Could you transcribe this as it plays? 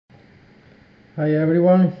Hi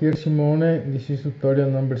everyone, here Simone. This is tutorial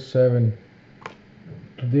number 7.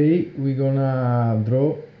 Today we're gonna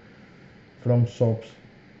draw from Sops.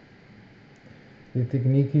 The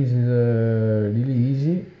technique is really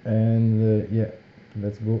easy and yeah,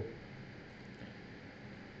 let's go.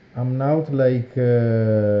 I'm now drawing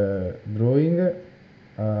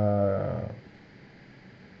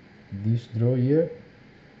this draw here.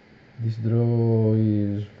 This draw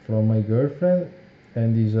is from my girlfriend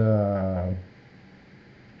and is a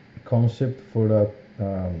concept for a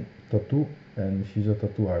tattoo, and she's a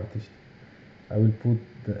tattoo artist. I will put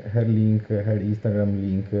her link, her Instagram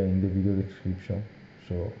link in the video description.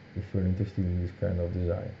 So if you're interested in this kind of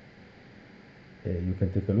design, you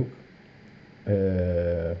can take a look.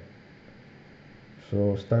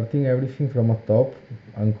 So starting everything from a top,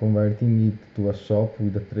 I'm converting it to a sop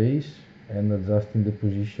with a trace and adjusting the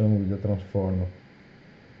position with the transformer.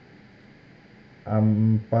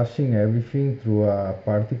 I'm passing everything through a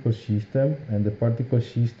particle system, and the particle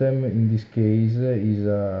system in this case is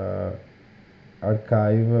a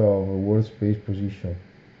archive of world space position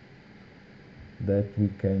that we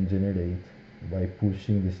can generate by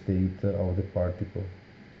pushing the state of the particle.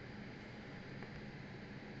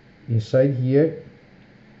 Inside here,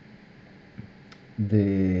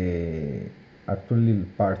 the actual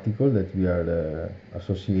particle that we are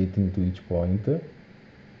associating to each point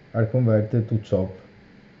are converted to chop.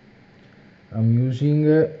 I'm using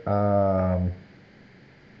a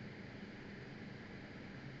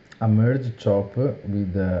merge chop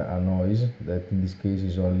with a noise that in this case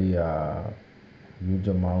is only a huge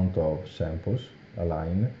amount of samples, a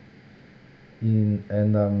line.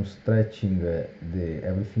 And I'm stretching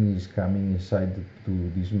everything is coming inside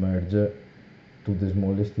to this merge to the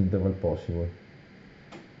smallest interval possible.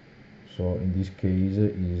 So in this case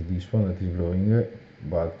is this one that is growing,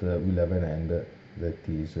 but we'll have an end that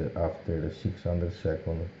is after 600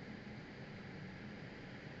 seconds.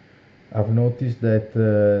 I've noticed that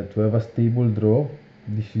to have a stable draw,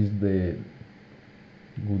 this is the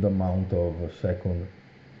good amount of second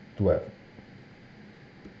to have.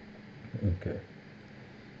 Okay.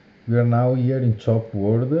 We are now here in chop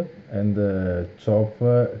world, and chop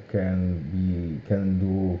can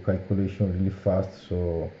do calculation really fast,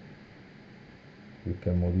 so we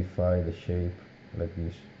can modify the shape like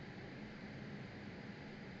this.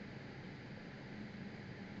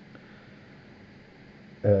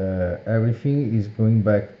 Everything is going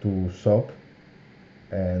back to SOP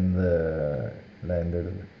and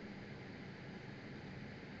rendered.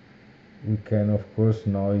 We can of course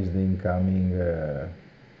noise the incoming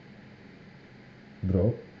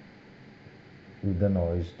draw with the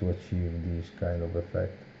noise to achieve this kind of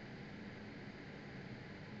effect.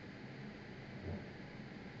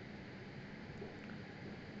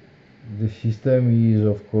 The system is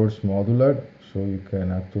of course modular, so you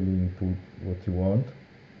can actually input what you want.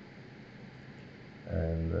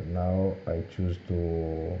 And now I choose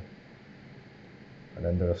to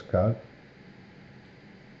render a skull,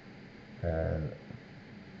 and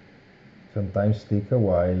sometimes take a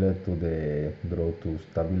while to the draw to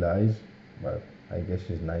stabilize, but I guess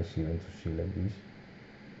it's nice even to see like this.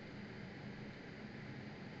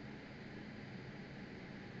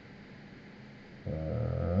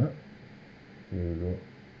 Here we go.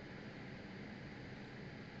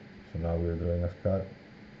 So now we're drawing a skull.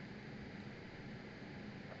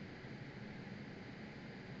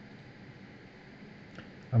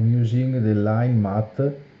 I'm using the line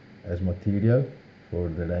matte as material for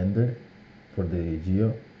the render, for the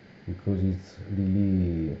geo, because it's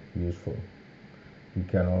really useful. We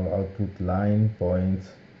can output line, points,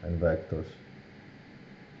 and vectors.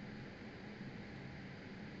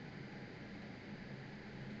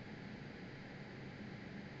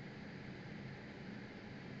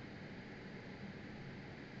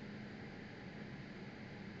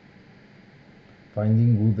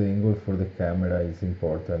 Finding good angle for the camera is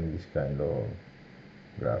important in this kind of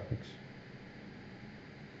graphics.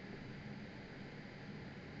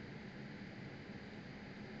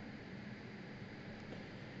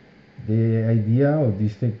 The idea of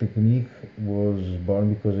this technique was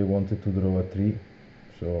born because I wanted to draw a tree,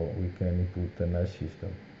 so we can input a nice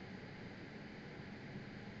system.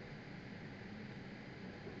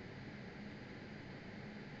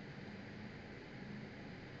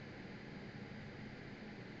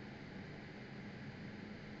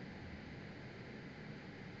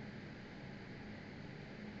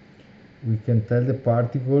 We can tell the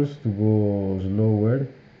particles to go slower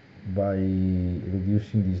by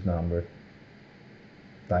reducing this number,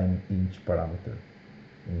 time inch parameter,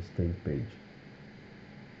 in state page.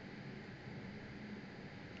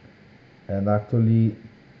 And actually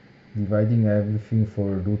dividing everything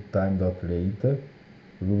for root.time.rate,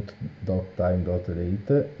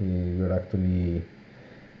 you're actually,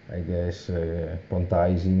 I guess,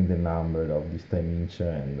 quantizing the number of this time inch,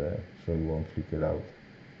 and so it won't flicker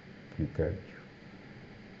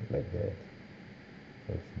like that.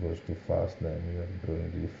 So if it goes too fast, then you're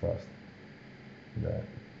drawing really fast. Then,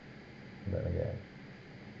 then again,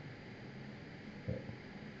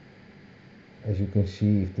 as you can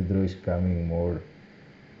see, if the draw is coming more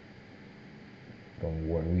from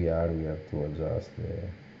where we have to adjust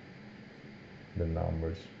the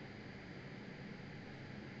numbers.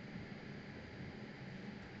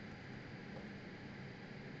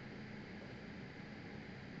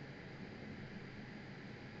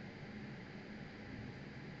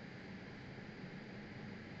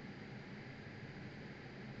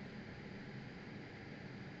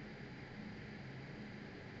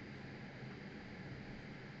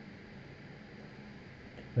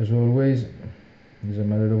 As always, it's a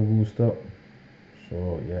matter of gusto,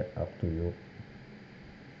 so yeah, up to you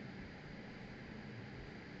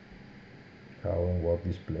how and what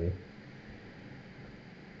display.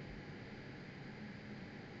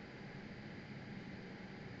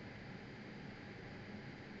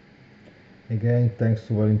 Again, thanks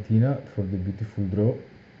to Valentina for the beautiful draw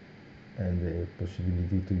and the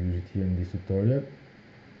possibility to use it here in this tutorial.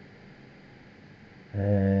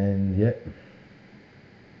 And yeah,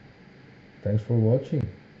 thanks for watching.